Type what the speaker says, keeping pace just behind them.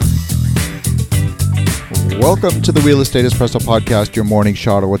Welcome to the Real Estate Espresso Podcast, your morning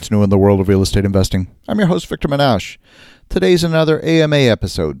shot of what's new in the world of real estate investing. I'm your host, Victor Menashe. Today's another AMA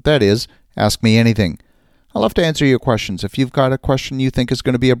episode, that is, Ask Me Anything. I love to answer your questions. If you've got a question you think is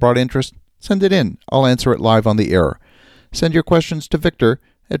going to be of broad interest, send it in. I'll answer it live on the air. Send your questions to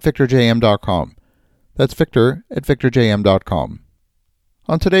victor@victorjm.com. That's victor@victorjm.com.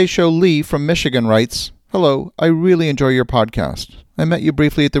 On today's show, Lee from Michigan writes, "Hello, I really enjoy your podcast. I met you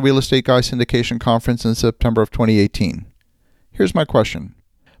briefly at the Real Estate Guy Syndication Conference in September of 2018. Here's my question.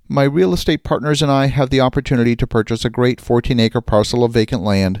 My real estate partners and I have the opportunity to purchase a great 14-acre parcel of vacant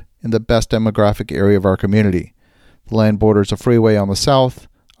land in the best demographic area of our community. The land borders a freeway on the south,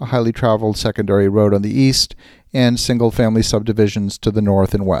 a highly traveled secondary road on the east, and single-family subdivisions to the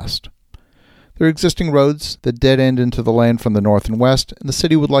north and west. There are existing roads that dead end into the land from the north and west, and the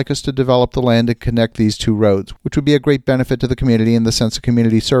city would like us to develop the land and connect these two roads, which would be a great benefit to the community in the sense of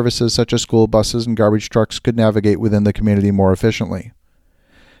community services such as school buses and garbage trucks could navigate within the community more efficiently.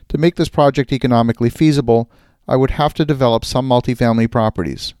 To make this project economically feasible, I would have to develop some multifamily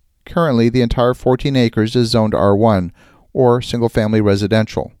properties. Currently, the entire 14 acres is zoned R1, or single-family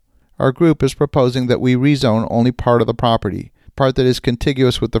residential. Our group is proposing that we rezone only part of the property, part that is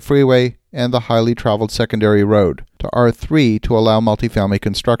contiguous with the freeway and the highly traveled secondary road, to R3 to allow multifamily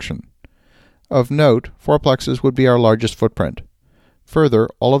construction. Of note, fourplexes would be our largest footprint. Further,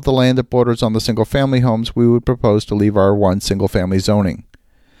 all of the land that borders on the single-family homes we would propose to leave R1 single-family zoning.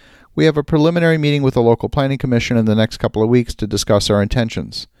 We have a preliminary meeting with the local planning commission in the next couple of weeks to discuss our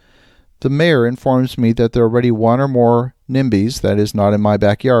intentions. The mayor informs me that there are already one or more NIMBYs, that is not in my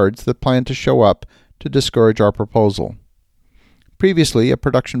backyards, that plan to show up to discourage our proposal. Previously, a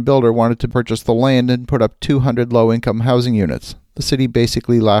production builder wanted to purchase the land and put up 200 low-income housing units. The city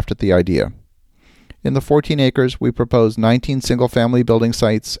basically laughed at the idea. In the 14 acres, we propose 19 single-family building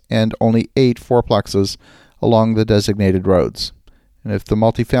sites and only 8 fourplexes along the designated roads. And if the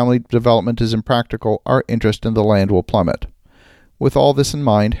multifamily development is impractical, our interest in the land will plummet. With all this in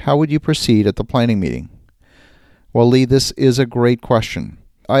mind, how would you proceed at the planning meeting?" Well, Lee, this is a great question.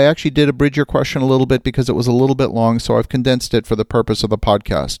 I actually did abridge your question a little bit because it was a little bit long, so I've condensed it for the purpose of the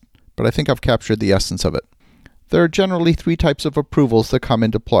podcast, but I think I've captured the essence of it. There are generally 3 types of approvals that come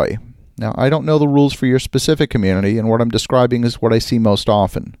into play. Now, I don't know the rules for your specific community, and what I'm describing is what I see most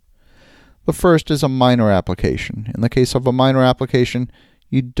often. The first is a minor application. In the case of a minor application,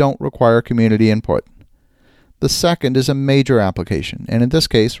 you don't require community input. The second is a major application, and in this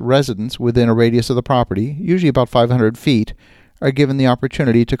case, residents within a radius of the property, usually about 500 feet, are given the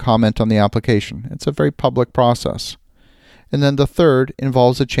opportunity to comment on the application. It's a very public process. And then the third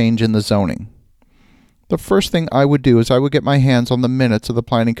involves a change in the zoning. The first thing I would do is I would get my hands on the minutes of the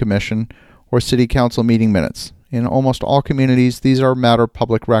Planning Commission or City Council meeting minutes. In almost all communities, these are a matter of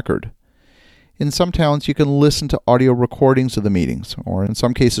public record. In some towns, you can listen to audio recordings of the meetings, or in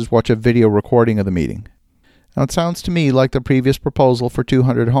some cases watch a video recording of the meeting. Now, it sounds to me like the previous proposal for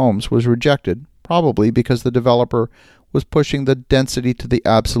 200 homes was rejected, probably because the developer was pushing the density to the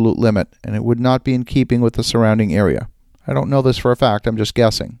absolute limit, and it would not be in keeping with the surrounding area. I don't know this for a fact, I'm just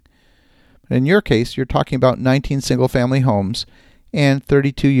guessing. But in your case, you're talking about 19 single-family homes and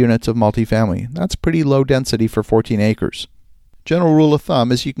 32 units of multifamily. That's pretty low density for 14 acres. General rule of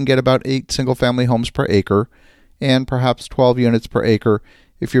thumb is you can get about 8 single-family homes per acre, and perhaps 12 units per acre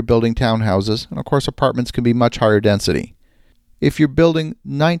if you're building townhouses, and of course apartments can be much higher density. If you're building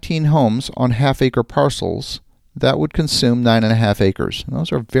 19 homes on half-acre parcels, that would consume 9.5 acres. And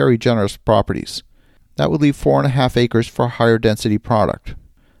those are very generous properties. That would leave 4.5 acres for a higher density product.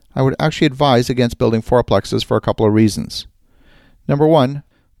 I would actually advise against building fourplexes for a couple of reasons. Number one,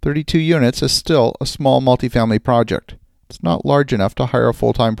 32 units is still a small multifamily project. It's not large enough to hire a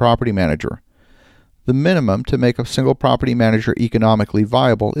full-time property manager. The minimum to make a single property manager economically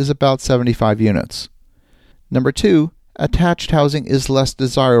viable is about 75 units. Number two, attached housing is less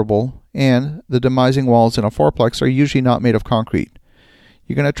desirable, and the demising walls in a fourplex are usually not made of concrete.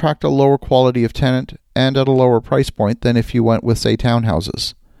 You can attract a lower quality of tenant and at a lower price point than if you went with, say,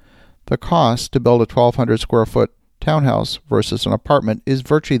 townhouses. The cost to build a 1,200 square foot townhouse versus an apartment is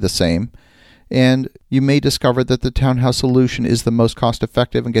virtually the same, and you may discover that the townhouse solution is the most cost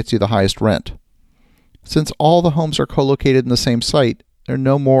effective and gets you the highest rent. Since all the homes are co-located in the same site, they're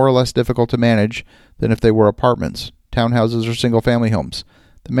no more or less difficult to manage than if they were apartments, townhouses, or single-family homes.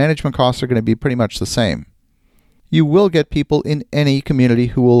 The management costs are going to be pretty much the same. You will get people in any community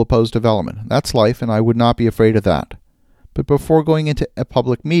who will oppose development. That's life, and I would not be afraid of that. But before going into a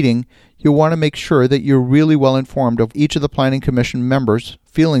public meeting, you'll want to make sure that you're really well informed of each of the Planning Commission members'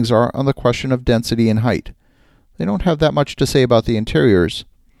 feelings are on the question of density and height. They don't have that much to say about the interiors.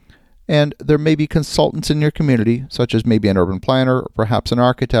 And there may be consultants in your community, such as maybe an urban planner or perhaps an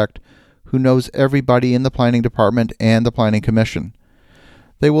architect, who knows everybody in the planning department and the planning commission.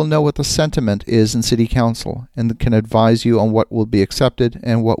 They will know what the sentiment is in city council and can advise you on what will be accepted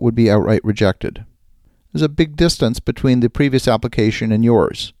and what would be outright rejected. There's a big distance between the previous application and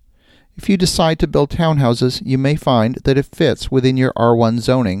yours. If you decide to build townhouses, you may find that it fits within your R1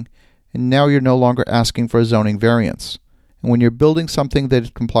 zoning, and now you're no longer asking for a zoning variance. And when you're building something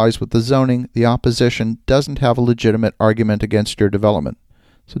that complies with the zoning, the opposition doesn't have a legitimate argument against your development.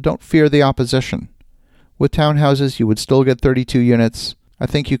 So don't fear the opposition. With townhouses, you would still get 32 units. I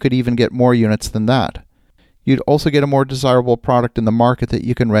think you could even get more units than that. You'd also get a more desirable product in the market that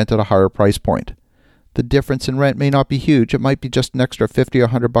you can rent at a higher price point. The difference in rent may not be huge. It might be just an extra $50 or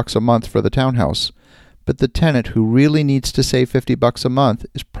 $100 a month for the townhouse. But the tenant who really needs to save $50 a month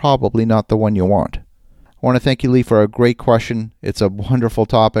is probably not the one you want. I want to thank you, Lee, for a great question. It's a wonderful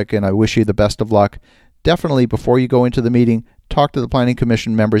topic, and I wish you the best of luck. Definitely, before you go into the meeting, talk to the Planning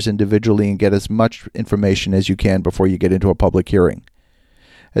Commission members individually and get as much information as you can before you get into a public hearing.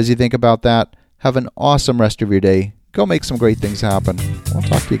 As you think about that, have an awesome rest of your day. Go make some great things happen. I'll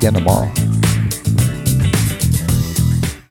talk to you again tomorrow.